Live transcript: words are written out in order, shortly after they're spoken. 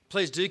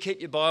Please do keep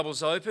your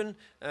Bibles open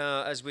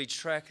as we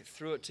track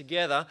through it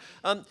together.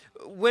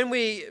 When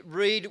we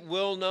read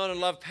well-known and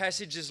loved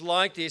passages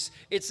like this,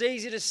 it's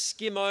easy to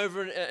skim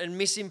over and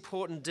miss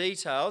important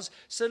details.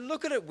 So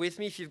look at it with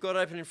me if you've got it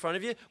open in front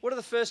of you. What are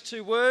the first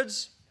two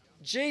words?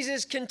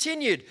 Jesus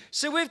continued.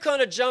 So we've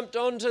kind of jumped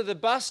onto the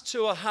bus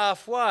tour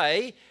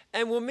halfway,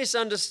 and we'll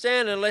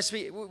misunderstand unless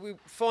we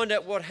find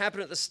out what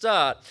happened at the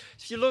start.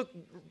 If you look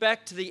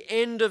back to the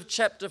end of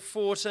chapter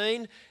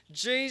 14,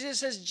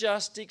 Jesus has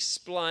just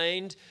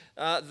explained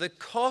the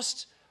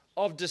cost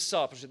of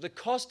discipleship, the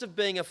cost of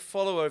being a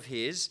follower of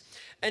his,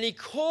 and he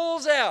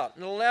calls out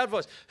in a loud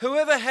voice,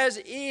 whoever has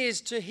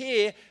ears to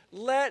hear,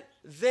 let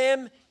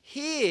them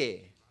hear.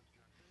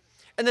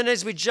 And then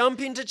as we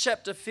jump into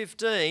chapter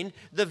 15,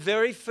 the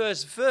very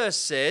first verse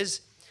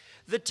says,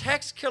 the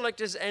tax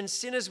collectors and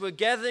sinners were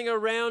gathering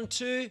around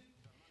to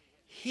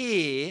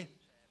hear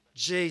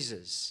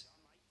Jesus.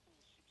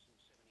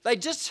 They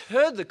just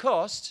heard the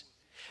cost.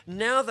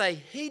 Now they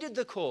heeded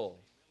the call.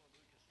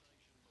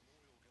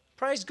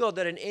 Praise God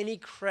that in any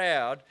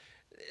crowd,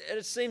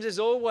 it seems there's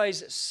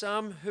always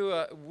some who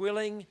are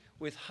willing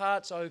with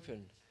hearts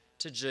open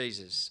to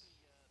Jesus.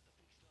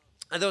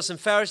 And there were some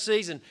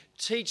Pharisees and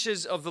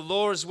teachers of the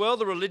law as well,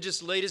 the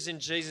religious leaders in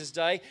Jesus'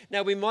 day.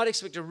 Now, we might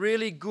expect a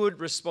really good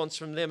response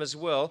from them as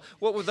well.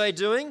 What were they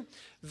doing?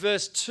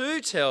 Verse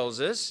 2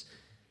 tells us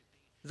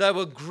they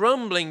were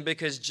grumbling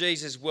because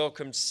Jesus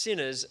welcomed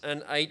sinners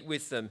and ate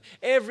with them.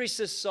 Every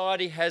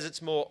society has its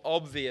more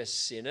obvious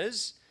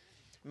sinners.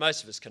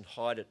 Most of us can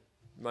hide it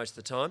most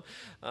of the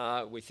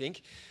time, we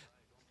think.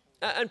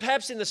 And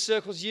perhaps in the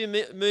circles you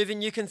move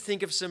in, you can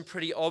think of some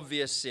pretty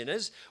obvious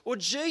sinners. Well,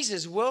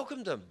 Jesus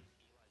welcomed them.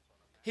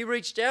 He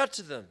reached out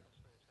to them,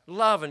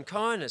 love and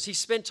kindness. He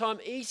spent time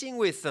eating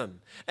with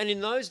them. And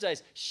in those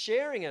days,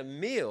 sharing a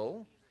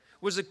meal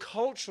was a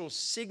cultural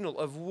signal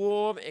of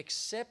warm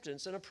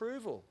acceptance and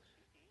approval.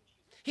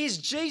 Here's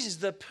Jesus,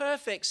 the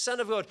perfect Son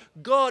of God,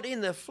 God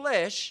in the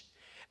flesh,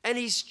 and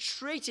he's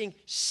treating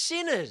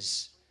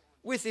sinners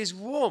with his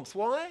warmth.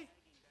 Why?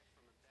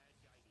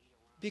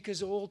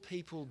 Because all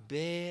people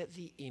bear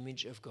the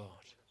image of God.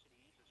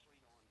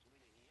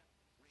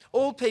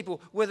 All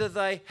people, whether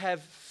they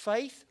have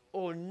faith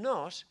or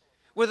not,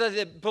 whether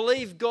they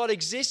believe God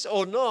exists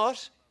or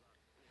not,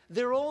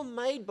 they're all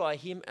made by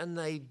him and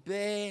they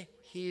bear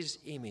his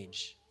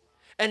image.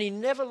 And he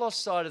never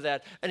lost sight of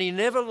that, and he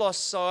never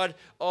lost sight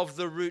of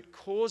the root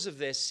cause of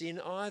their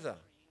sin either.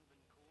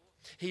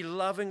 He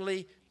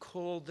lovingly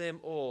called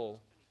them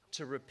all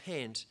to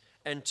repent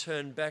and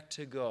turn back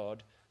to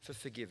God for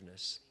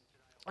forgiveness.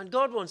 And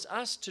God wants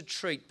us to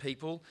treat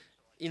people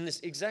in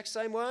this exact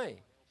same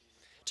way,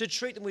 to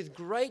treat them with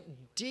great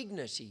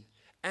dignity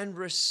and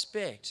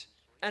respect,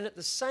 and at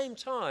the same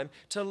time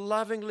to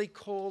lovingly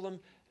call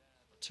them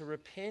to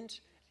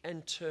repent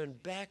and turn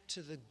back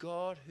to the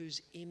God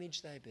whose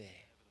image they bear.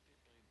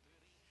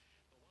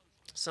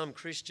 Some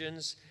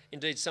Christians,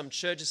 indeed some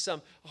churches,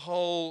 some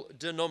whole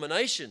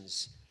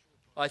denominations,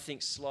 I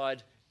think,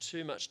 slide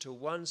too much to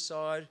one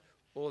side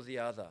or the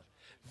other.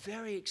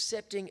 Very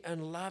accepting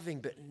and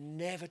loving, but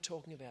never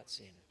talking about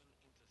sin.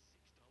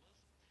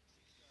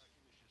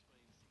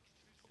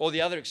 Or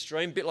the other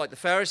extreme, a bit like the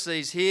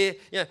Pharisees here,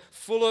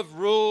 full of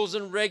rules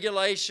and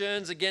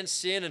regulations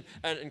against sin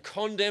and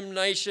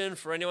condemnation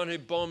for anyone who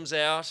bombs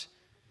out,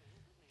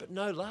 but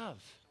no love.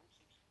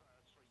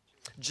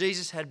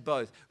 Jesus had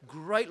both,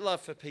 great love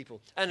for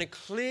people and a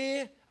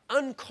clear,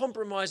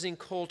 uncompromising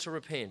call to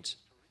repent.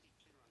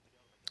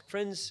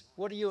 Friends,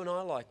 what are you and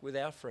I like with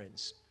our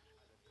friends?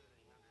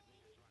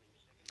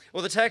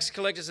 Well, the tax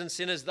collectors and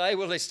sinners, they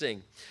were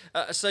listening.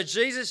 So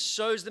Jesus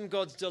shows them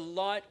God's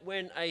delight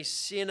when a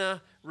sinner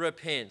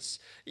repents.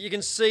 You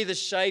can see the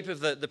shape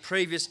of the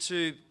previous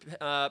two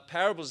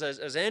parables,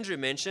 as Andrew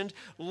mentioned: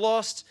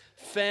 lost,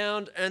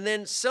 found, and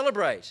then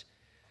celebrate.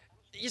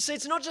 You see,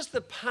 it's not just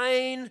the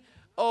pain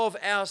of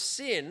our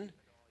sin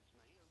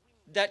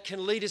that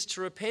can lead us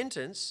to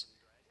repentance.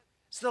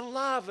 It's the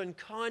love and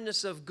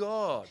kindness of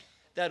God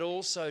that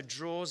also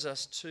draws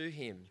us to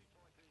him.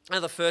 Now,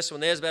 the first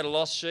one there's about a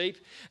lost sheep.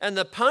 And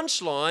the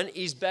punchline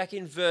is back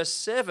in verse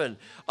 7.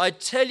 I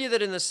tell you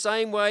that in the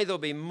same way there'll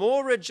be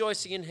more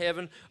rejoicing in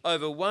heaven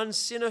over one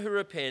sinner who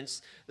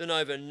repents than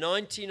over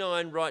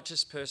 99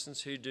 righteous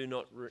persons who do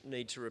not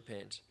need to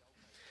repent.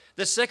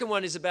 The second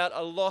one is about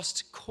a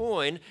lost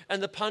coin,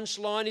 and the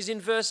punchline is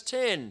in verse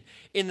 10.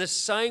 In the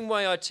same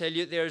way I tell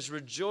you, there is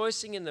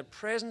rejoicing in the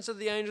presence of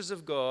the angels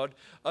of God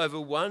over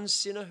one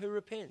sinner who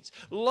repents.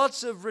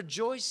 Lots of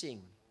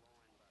rejoicing.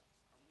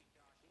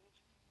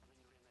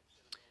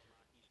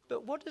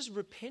 But what does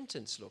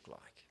repentance look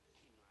like?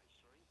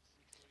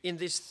 In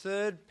this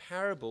third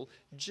parable,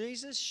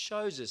 Jesus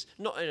shows us,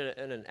 not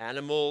in an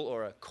animal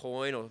or a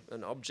coin or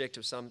an object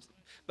of some,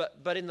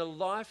 but in the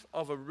life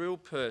of a real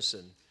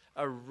person,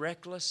 a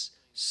reckless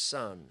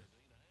son.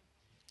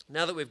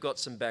 Now that we've got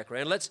some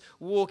background, let's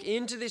walk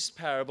into this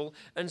parable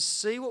and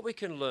see what we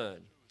can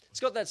learn.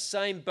 It's got that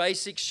same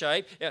basic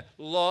shape,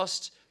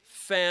 lost,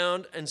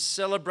 found, and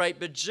celebrate,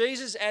 but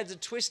Jesus adds a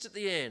twist at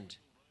the end.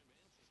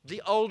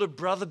 the older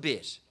brother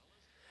bit.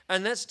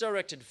 And that's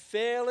directed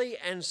fairly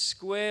and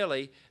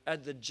squarely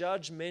at the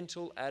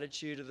judgmental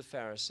attitude of the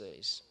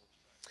Pharisees.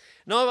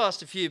 Now, I've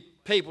asked a few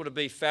people to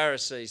be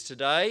Pharisees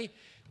today,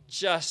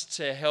 just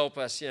to help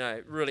us,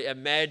 really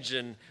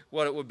imagine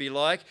what it would be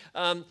like.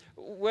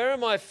 Where are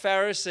my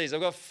Pharisees?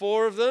 I've got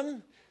 4 of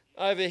them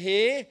over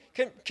here.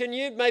 Can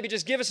you maybe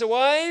just give us a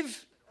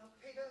wave?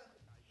 Peter,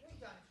 we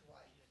don't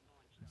wait.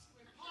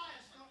 We're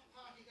pious, not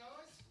party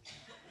goers. We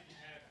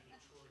have the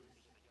truth,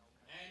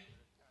 and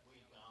we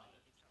guard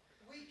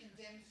it. We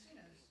condemn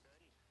sinners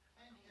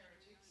and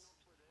heretics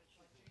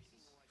like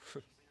Jesus.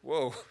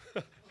 Whoa.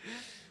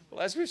 Well,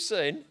 as we've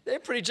seen, they're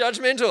pretty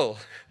judgmental.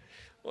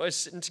 Always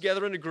sitting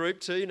together in a group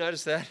too, you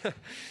notice that?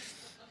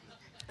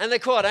 And they're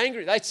quite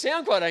angry. They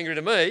sound quite angry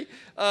to me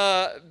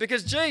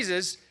because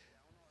Jesus,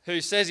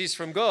 who says he's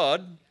from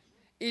God,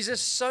 is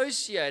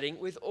associating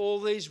with all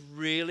these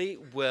really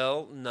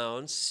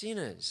well-known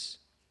sinners.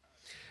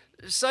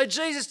 So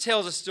Jesus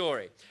tells a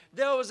story.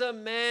 There was a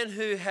man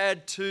who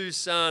had 2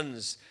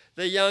 sons.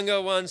 The younger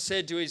one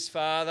said to his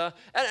father,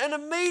 and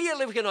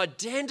immediately we can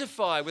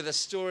identify with a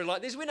story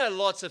like this. We know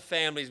lots of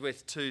families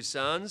with 2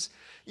 sons.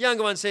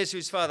 Younger one says to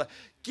his father,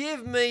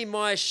 "Give me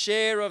my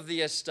share of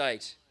the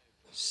estate."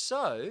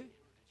 So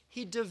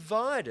he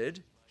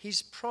divided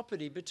his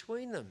property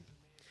between them.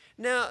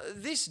 Now,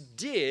 this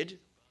did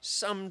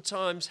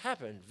sometimes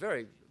happen,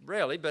 very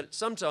rarely, but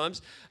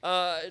sometimes.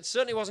 It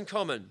certainly wasn't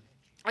common.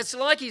 It's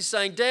like he's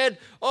saying, "Dad,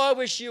 I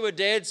wish you were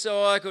dead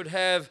so I could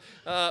have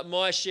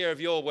my share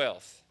of your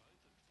wealth."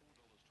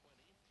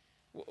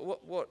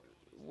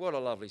 What a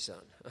lovely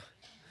son.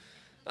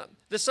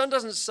 The son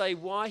doesn't say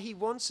why he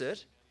wants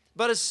it,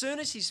 but as soon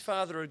as his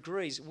father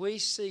agrees, we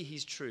see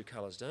his true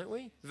colours, don't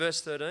we?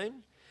 Verse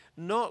 13,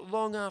 "Not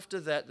long after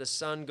that, the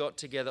son got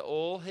together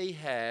all he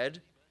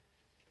had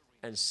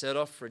and set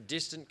off for a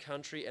distant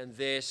country and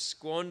there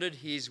squandered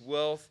his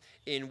wealth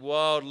in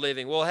wild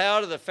living." Well, how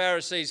do the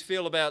Pharisees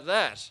feel about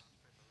that?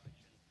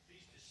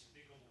 These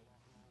despicable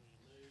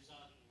loser.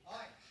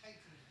 I hate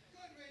him.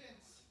 Good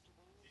riddance.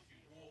 If you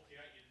walk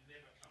out, you're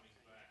never coming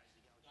back.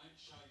 Don't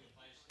show your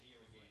face here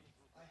again.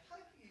 I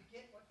hope you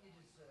get what you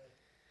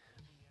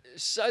deserve.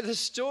 So the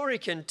story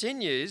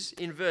continues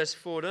in verse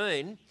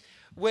 14,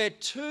 where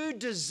 2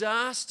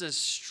 disasters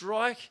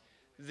strike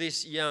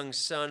this young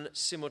son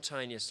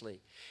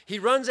simultaneously. He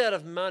runs out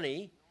of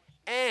money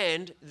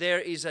and there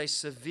is a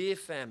severe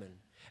famine.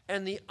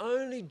 And the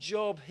only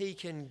job he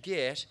can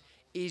get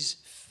is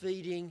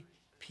feeding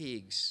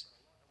pigs.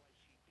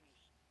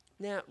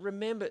 Now,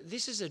 remember,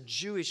 this is a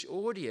Jewish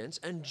audience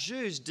and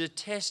Jews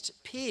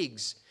detest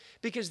pigs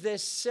because they're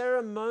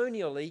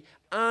ceremonially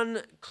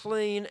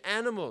unclean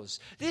animals.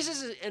 This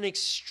is an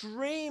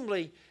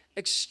extremely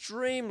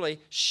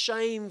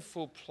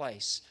shameful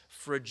place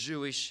for a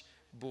Jewish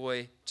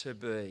boy to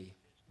be.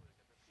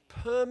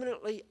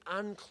 Permanently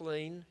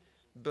unclean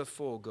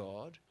before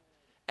God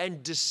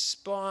and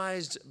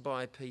despised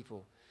by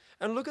people.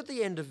 And look at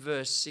the end of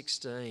verse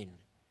 16.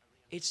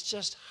 It's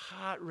just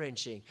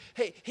heart-wrenching.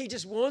 He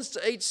just wants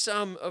to eat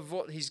some of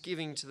what he's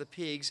giving to the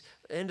pigs.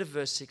 End of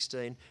verse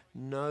 16.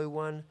 No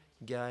one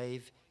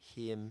gave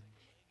him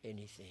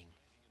anything.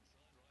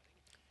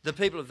 The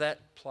people of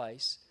that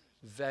place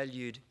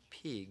valued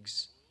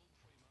pigs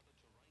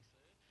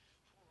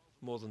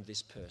more than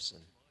this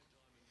person.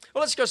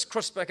 Well, let's just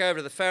cross back over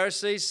to the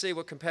Pharisees, see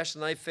what compassion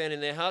they found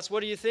in their hearts.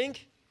 What do you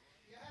think?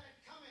 You had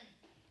it coming.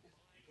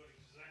 You got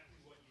exactly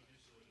what you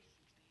deserve.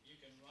 You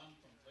can run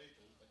from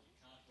people, but you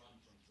can't run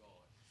from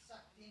God.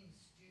 Sucked in,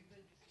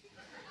 stupid. Here's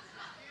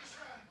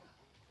Rome.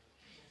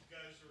 What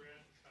goes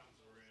around comes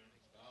around.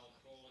 They'll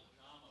call it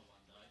karma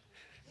one day.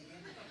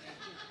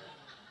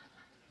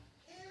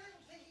 Here,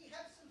 little piggy,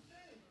 have some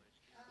food.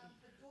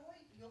 But boy,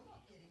 you're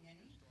not getting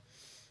any.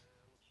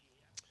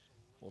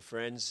 Well,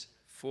 friends,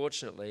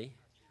 fortunately,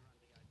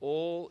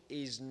 all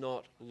is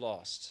not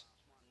lost,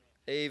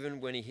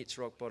 even when he hits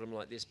rock bottom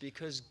like this,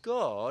 because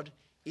God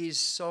is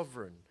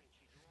sovereign.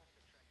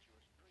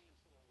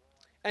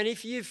 And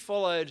if you've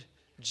followed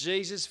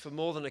Jesus for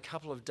more than a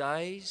couple of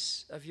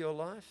days of your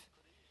life,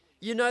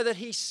 you know that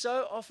he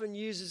so often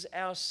uses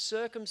our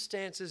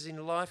circumstances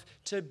in life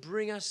to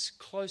bring us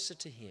closer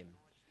to him,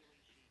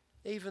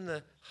 even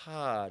the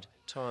hard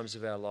times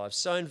of our lives.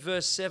 So in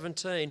verse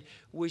 17,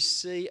 we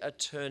see a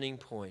turning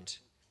point.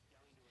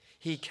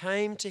 He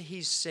came to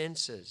his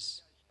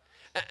senses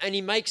and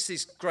he makes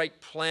this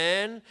great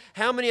plan.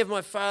 How many of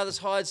my father's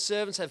hired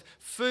servants have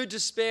food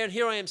to spare, and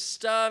here I am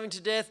starving to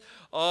death?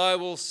 I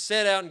will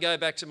set out and go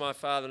back to my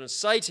father and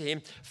say to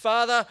him,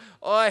 "Father,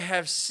 I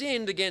have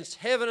sinned against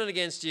heaven and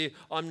against you.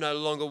 I'm no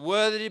longer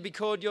worthy to be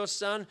called your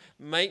son.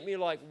 Make me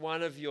like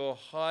one of your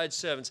hired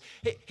servants."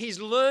 He's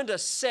learned a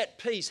set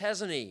piece,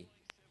 hasn't he?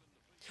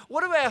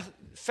 What do our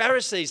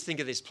Pharisees think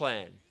of this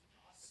plan?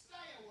 Stay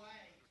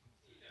away.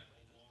 You don't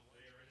belong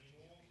there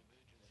anymore.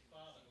 The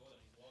father got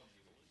it flogged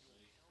you,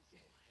 you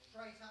see.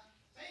 Traitor.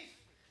 Thief.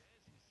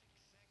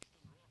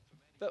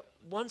 But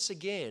once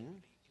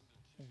again,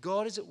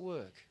 God is at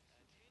work.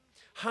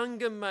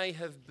 Hunger may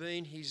have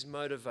been his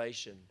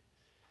motivation.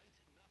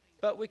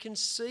 But we can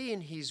see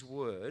in his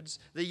words,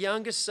 the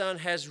younger son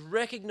has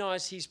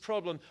recognized his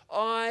problem.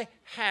 I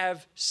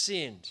have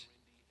sinned.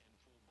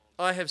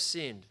 I have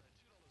sinned.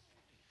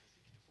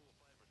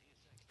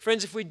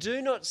 Friends, if we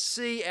do not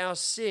see our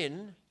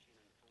sin,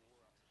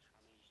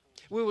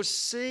 we will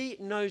see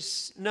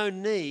no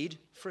need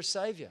for a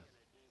Saviour.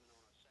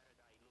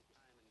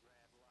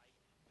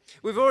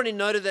 We've already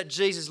noted that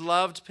Jesus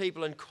loved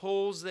people and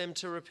calls them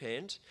to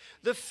repent.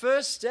 The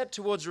first step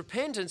towards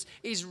repentance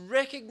is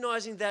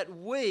recognizing that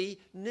we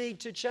need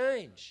to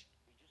change.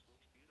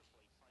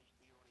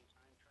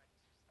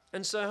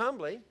 And so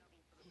humbly,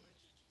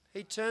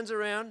 he turns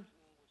around,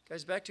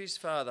 goes back to his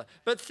father.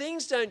 But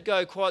things don't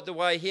go quite the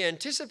way he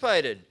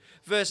anticipated.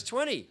 Verse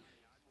 20.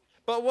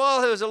 But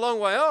while he was a long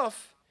way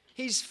off,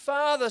 his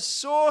father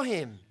saw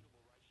him.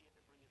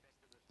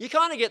 You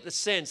kind of get the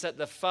sense that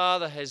the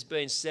father has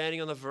been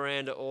standing on the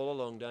veranda all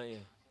along, don't you?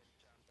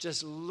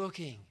 Just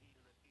looking,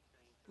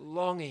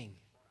 longing,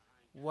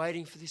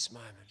 waiting for this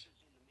moment.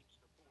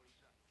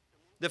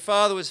 The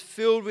father was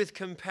filled with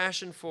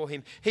compassion for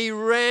him. He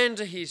ran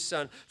to his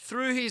son,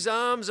 threw his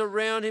arms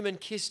around him and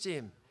kissed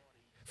him.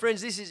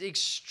 Friends, this is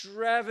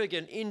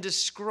extravagant,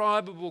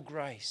 indescribable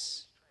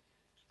grace.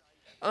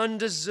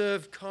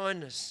 Undeserved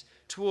kindness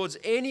towards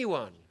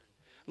anyone,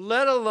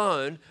 let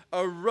alone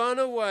a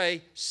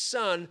runaway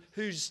son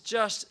who's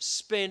just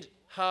spent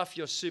half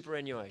your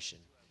superannuation.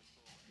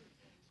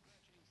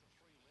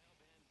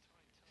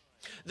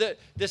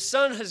 The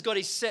son has got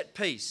his set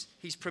piece,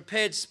 his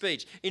prepared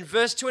speech. In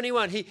verse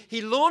 21,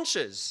 he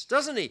launches,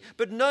 doesn't he?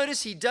 But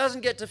notice he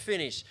doesn't get to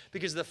finish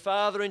because the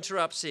father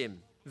interrupts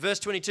him. Verse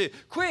 22,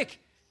 quick!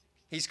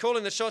 He's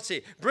calling the shots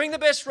here. Bring the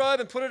best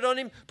robe and put it on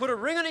him. Put a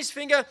ring on his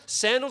finger,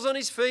 sandals on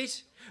his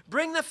feet.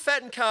 Bring the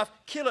fattened calf,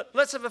 kill it.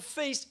 Let's have a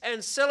feast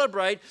and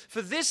celebrate.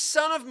 For this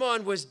son of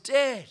mine was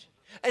dead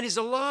and is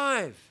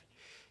alive.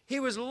 He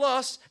was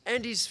lost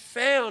and is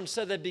found.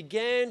 So they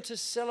began to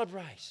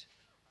celebrate.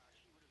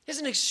 It's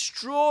an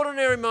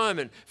extraordinary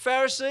moment.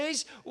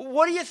 Pharisees,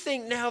 what do you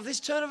think now of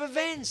this turn of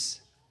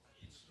events?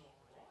 It's not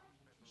right.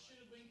 He should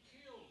have been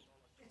killed.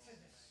 It's a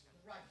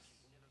disgrace.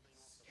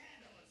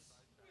 Scandalous.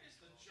 Where's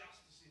the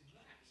justice in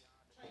that?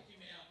 Take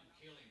him out and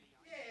kill him.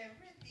 Yeah,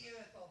 rid the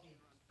earth of him.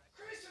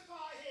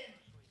 Crucify him.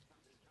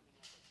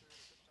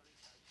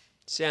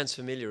 Sounds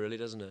familiar, really,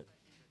 doesn't it?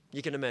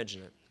 You can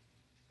imagine it.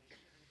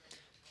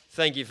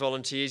 Thank you,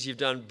 volunteers. You've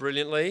done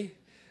brilliantly.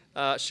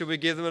 Should we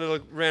give them a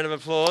little round of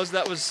applause?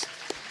 That was...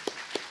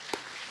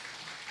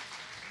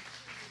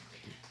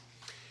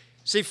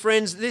 See,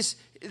 friends, this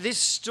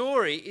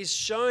story is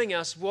showing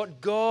us what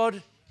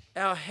God,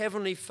 our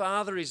Heavenly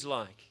Father, is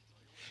like.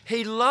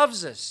 He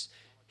loves us.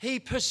 He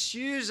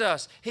pursues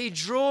us. He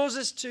draws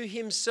us to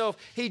himself.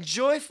 He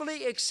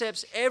joyfully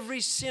accepts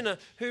every sinner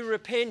who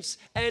repents,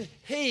 and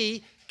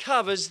he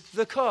covers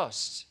the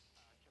cost.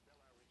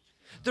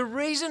 The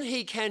reason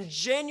he can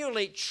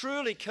genuinely,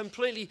 truly,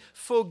 completely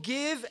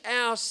forgive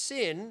our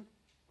sin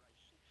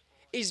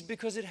is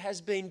because it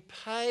has been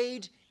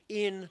paid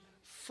in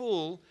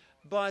full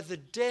by the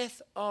death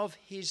of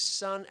his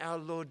Son, our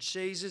Lord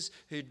Jesus,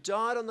 who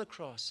died on the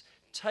cross,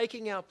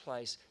 taking our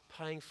place,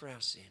 paying for our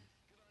sin.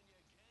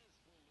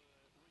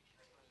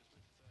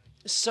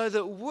 So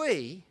that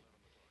we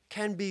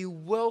can be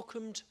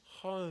welcomed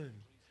home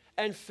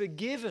and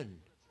forgiven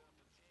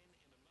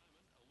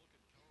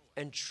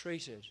and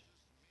treated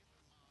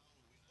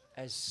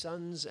as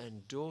sons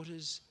and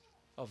daughters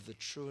of the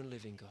true and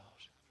living God.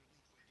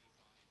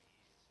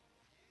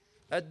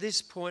 At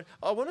this point,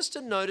 I want us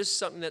to notice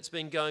something that's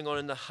been going on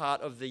in the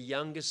heart of the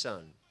younger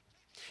son.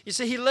 You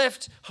see, he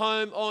left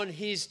home on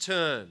his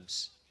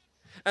terms.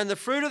 And the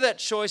fruit of that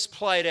choice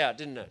played out,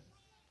 didn't it?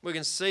 We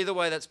can see the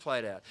way that's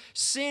played out.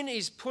 Sin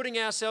is putting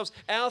ourselves,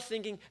 our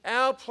thinking,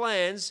 our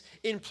plans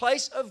in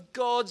place of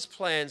God's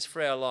plans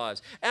for our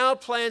lives. Our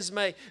plans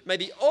may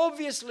be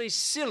obviously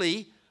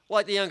silly,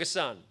 like the younger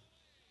son.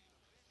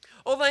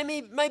 Or they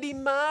may be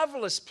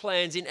marvellous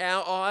plans in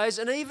our eyes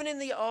and even in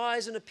the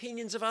eyes and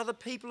opinions of other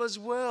people as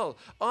well.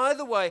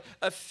 Either way,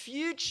 a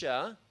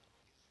future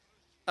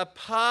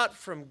apart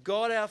from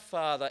God our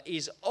Father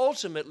is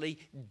ultimately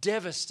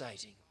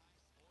devastating.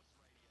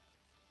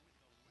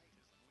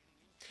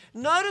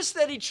 Notice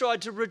that he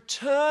tried to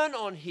return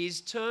on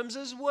his terms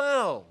as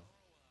well.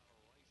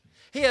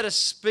 He had a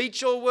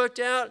speech all worked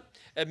out,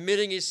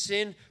 admitting his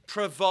sin,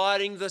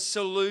 providing the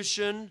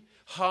solution,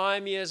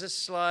 hire me as a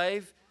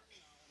slave.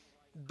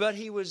 But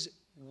he was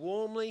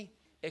warmly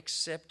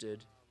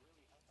accepted,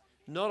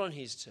 not on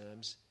his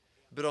terms,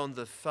 but on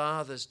the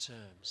Father's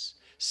terms.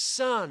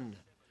 Son,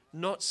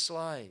 not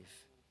slave.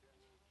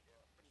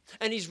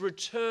 And his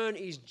return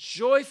is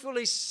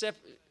joyfully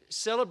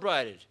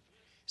celebrated.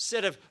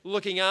 Instead of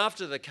looking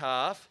after the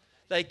calf,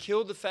 they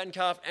killed the fattened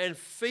calf and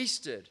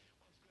feasted.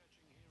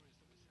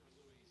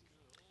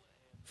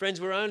 Friends,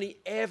 we're only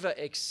ever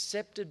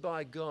accepted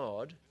by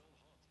God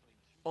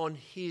on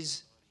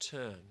his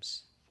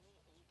terms.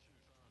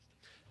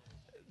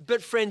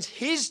 But friends,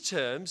 his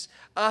terms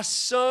are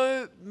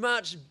so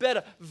much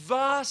better,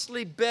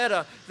 vastly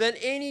better than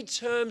any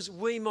terms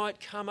we might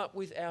come up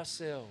with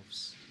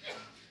ourselves.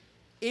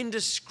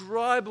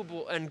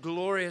 Indescribable and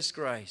glorious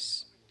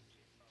grace.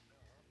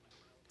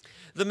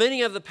 The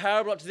meaning of the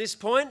parable up to this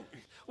point,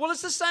 well,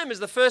 it's the same as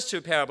the first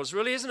two parables,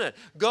 really, isn't it?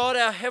 God,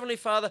 our Heavenly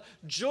Father,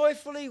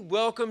 joyfully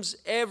welcomes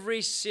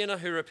every sinner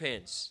who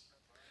repents.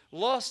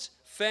 Lost,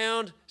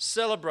 found,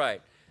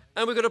 celebrate.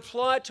 And we could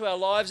apply it to our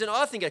lives in,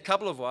 I think, a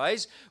couple of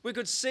ways. We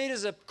could see it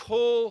as a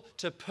call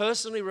to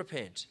personally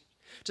repent,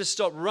 to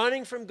stop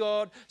running from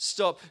God,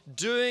 stop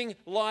doing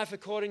life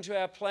according to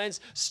our plans,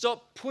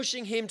 stop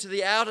pushing Him to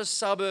the outer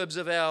suburbs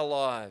of our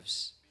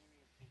lives,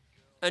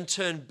 and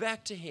turn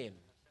back to Him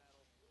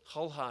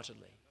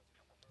wholeheartedly,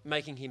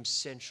 making Him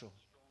central.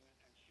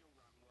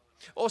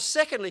 Or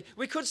secondly,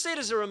 we could see it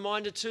as a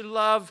reminder to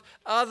love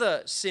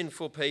other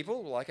sinful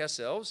people like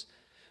ourselves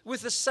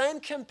with the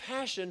same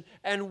compassion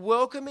and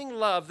welcoming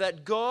love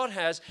that God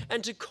has,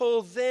 and to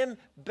call them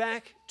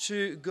back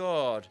to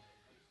God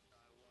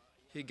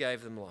who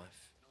gave them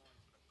life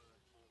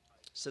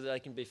so that they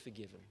can be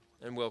forgiven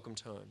and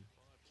welcomed home.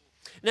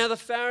 Now the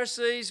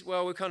Pharisees,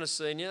 well, we've kind of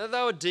seen,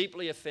 they were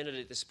deeply offended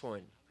at this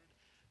point.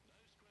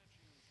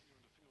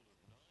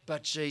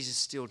 But Jesus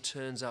still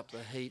turns up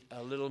the heat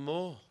a little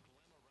more.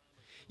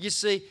 You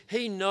see,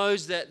 He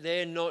knows that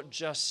they're not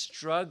just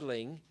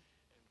struggling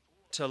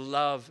to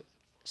love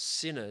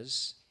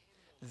sinners,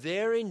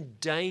 they're in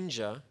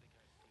danger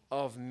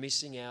of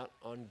missing out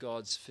on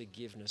God's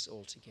forgiveness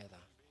altogether.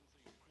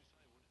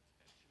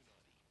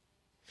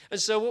 And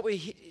so what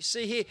we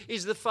see here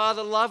is the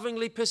Father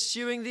lovingly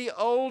pursuing the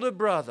older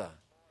brother,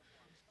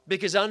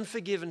 because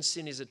unforgiven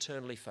sin is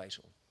eternally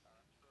fatal.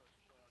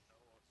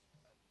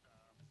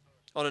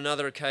 On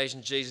another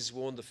occasion, Jesus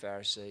warned the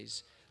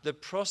Pharisees, the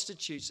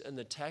prostitutes and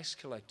the tax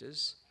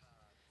collectors,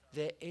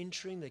 they're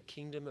entering the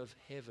kingdom of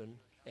heaven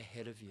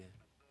ahead of you.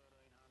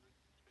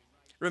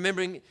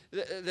 Remembering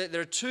that there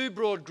are two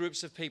broad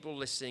groups of people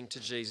listening to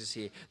Jesus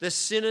here, the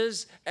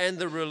sinners and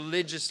the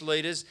religious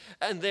leaders,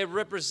 and they're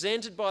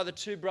represented by the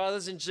two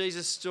brothers in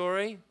Jesus'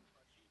 story.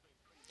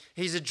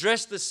 He's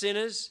addressed the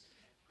sinners.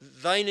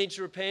 They need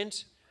to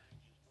repent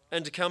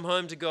and to come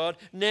home to God.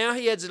 Now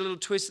he adds a little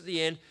twist at the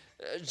end,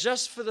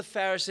 just for the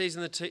Pharisees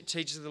and the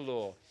teachers of the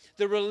law,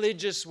 the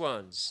religious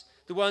ones,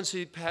 the ones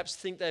who perhaps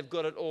think they've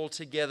got it all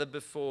together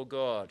before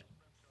God.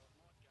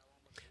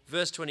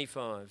 Verse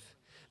 25.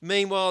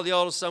 Meanwhile, the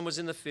older son was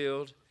in the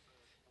field.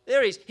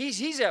 There he is.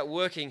 He's out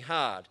working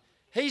hard.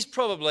 He's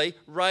probably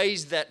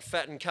raised that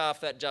fattened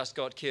calf that just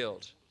got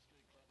killed.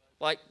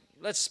 Like,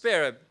 let's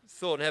spare a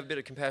thought and have a bit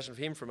of compassion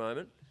for him for a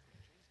moment.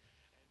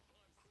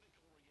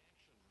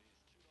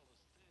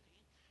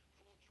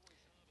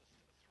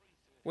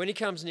 When he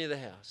comes near the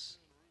house,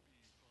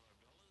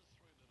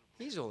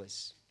 here's all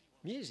this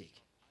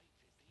music.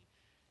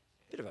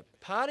 Bit of a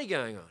party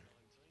going on.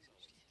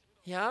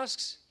 He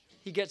asks,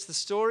 he gets the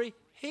story.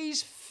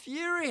 He's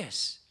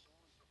furious.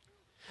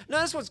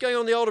 Notice what's going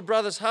on in the older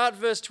brother's heart.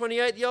 Verse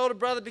 28, the older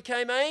brother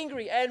became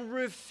angry and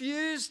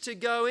refused to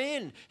go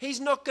in. He's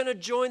not going to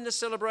join the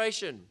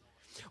celebration.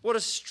 What a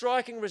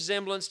striking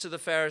resemblance to the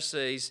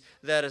Pharisees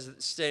that is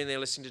standing there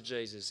listening to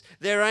Jesus.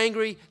 They're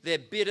angry, they're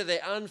bitter, they're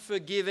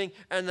unforgiving,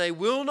 and they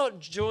will not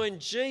join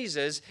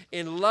Jesus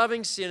in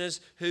loving sinners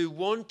who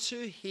want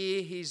to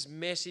hear His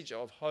message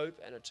of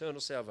hope and eternal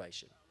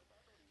salvation.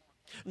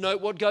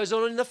 Note what goes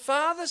on in the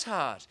father's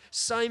heart.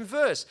 Same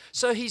verse.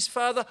 So his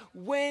father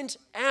went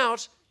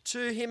out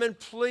to him and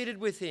pleaded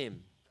with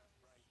him.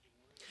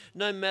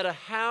 No matter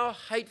how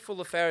hateful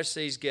the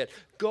Pharisees get,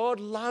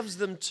 God loves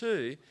them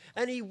too,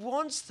 and He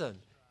wants them.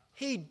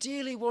 He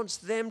dearly wants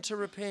them to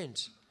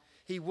repent.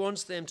 He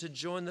wants them to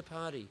join the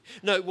party.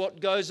 Note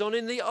what goes on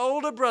in the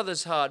older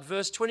brother's heart.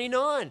 Verse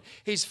 29.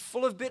 He's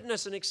full of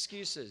bitterness and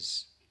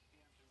excuses.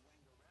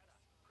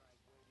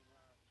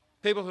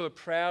 People who are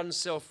proud and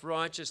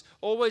self-righteous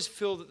always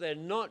feel that they're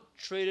not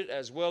treated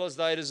as well as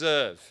they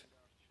deserve.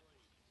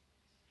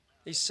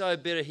 He's so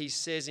bitter, he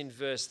says in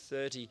verse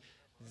 30,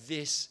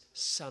 this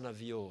son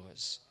of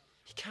yours.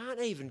 He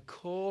can't even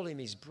call him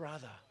his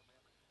brother.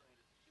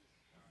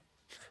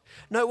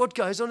 Note what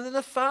goes on in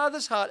the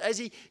father's heart as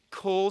he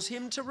calls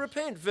him to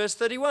repent. Verse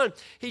 31,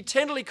 he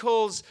tenderly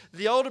calls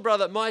the older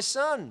brother, my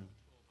son.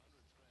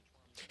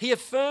 He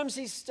affirms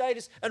his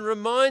status and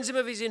reminds him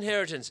of his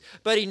inheritance,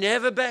 but he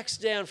never backs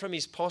down from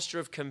his posture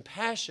of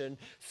compassion,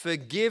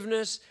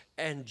 forgiveness,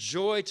 and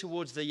joy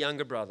towards the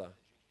younger brother.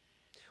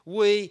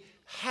 We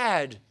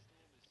had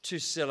to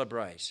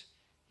celebrate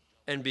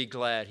and be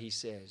glad, he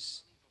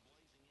says.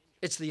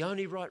 It's the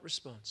only right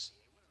response.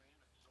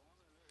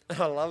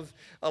 I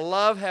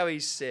love how he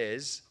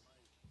says,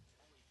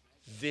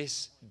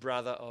 this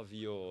brother of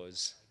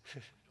yours.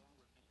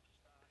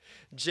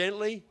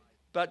 Gently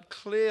but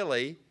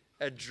clearly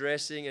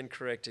addressing and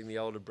correcting the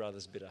older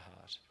brother's bitter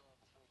heart.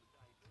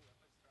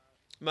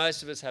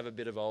 Most of us have a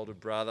bit of older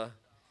brother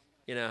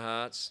in our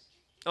hearts.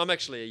 I'm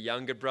actually a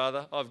younger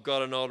brother. I've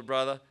got an older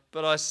brother.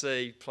 but I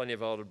see plenty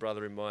of older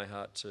brother in my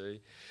heart too.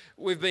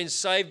 We've been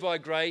saved by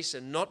grace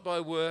and not by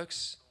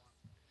works.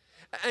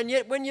 And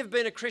yet, when you've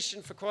been a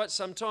Christian for quite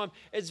some time,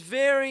 it's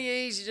very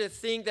easy to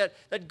think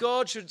that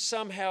God should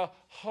somehow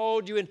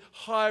hold you in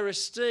higher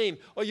esteem,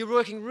 or you're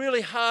working really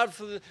hard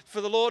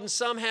for the Lord and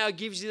somehow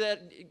gives you that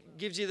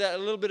a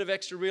little bit of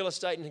extra real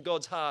estate in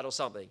God's heart or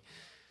something.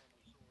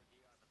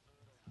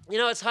 You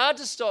know, it's hard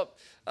to stop.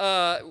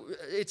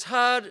 It's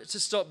hard to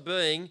stop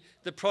being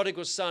the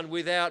prodigal son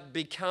without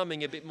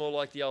becoming a bit more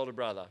like the older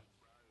brother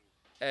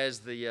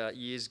as the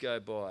years go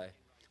by.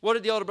 What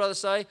did the older brother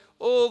say?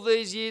 All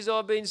these years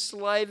I've been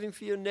slaving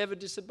for you, never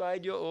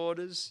disobeyed your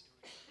orders.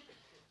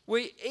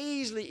 We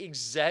easily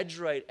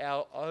exaggerate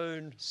our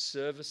own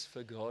service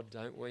for God,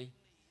 don't we?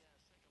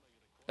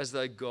 As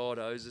though God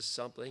owes us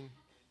something.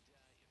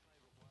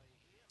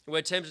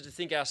 We're tempted to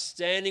think our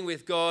standing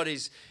with God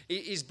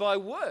is by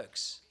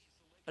works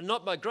and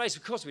not by grace.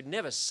 Of course, we'd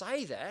never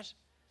say that,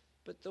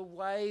 but the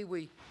way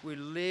we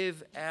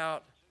live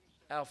out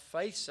our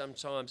faith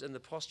sometimes and the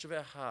posture of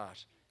our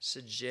heart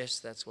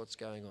suggests that's what's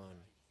going on.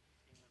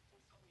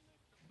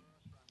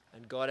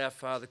 And God our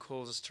Father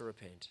calls us to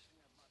repent.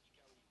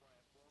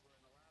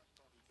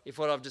 If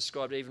what I've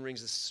described even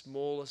rings the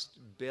smallest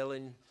bell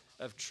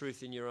of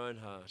truth in your own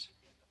heart,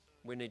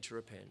 we need to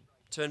repent.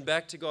 Turn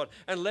back to God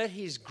and let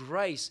His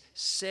grace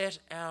set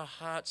our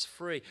hearts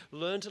free.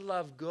 Learn to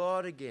love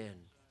God again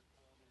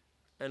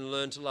and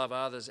learn to love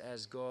others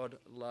as God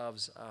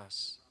loves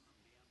us.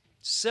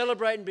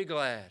 Celebrate and be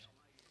glad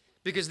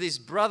because this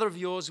brother of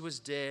yours was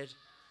dead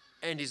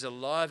and is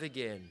alive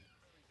again.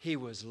 He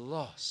was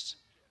lost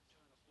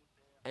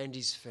and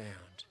is found.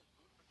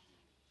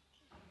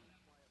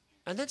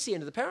 And that's the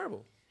end of the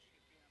parable.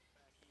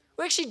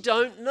 We actually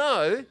don't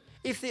know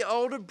if the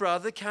older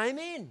brother came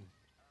in.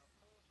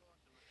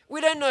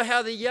 We don't know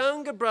how the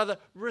younger brother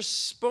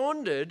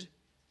responded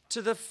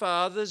to the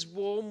father's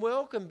warm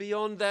welcome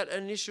beyond that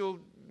initial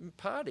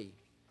party,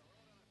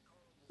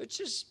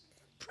 which is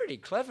pretty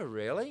clever,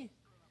 really,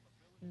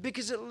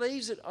 because it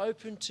leaves it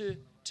open to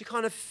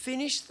kind of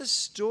finish the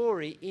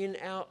story in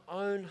our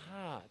own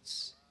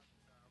hearts.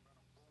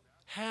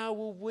 How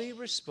will we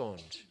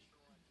respond?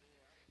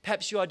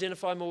 Perhaps you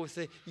identify more with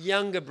the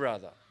younger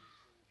brother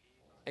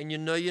and you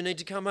know you need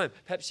to come home.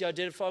 Perhaps you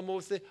identify more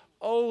with the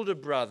older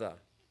brother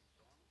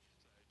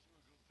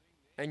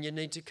and you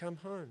need to come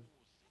home.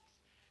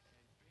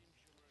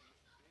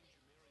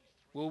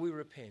 Will we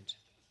repent?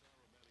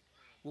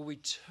 Will we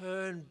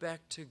turn back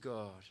to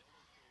God?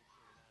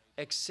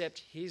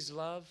 Accept His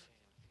love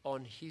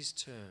on His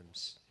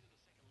terms?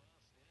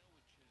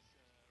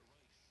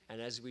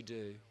 And as we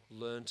do,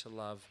 learn to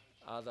love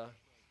other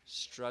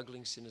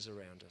struggling sinners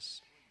around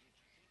us.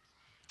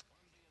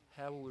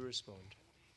 How will we respond?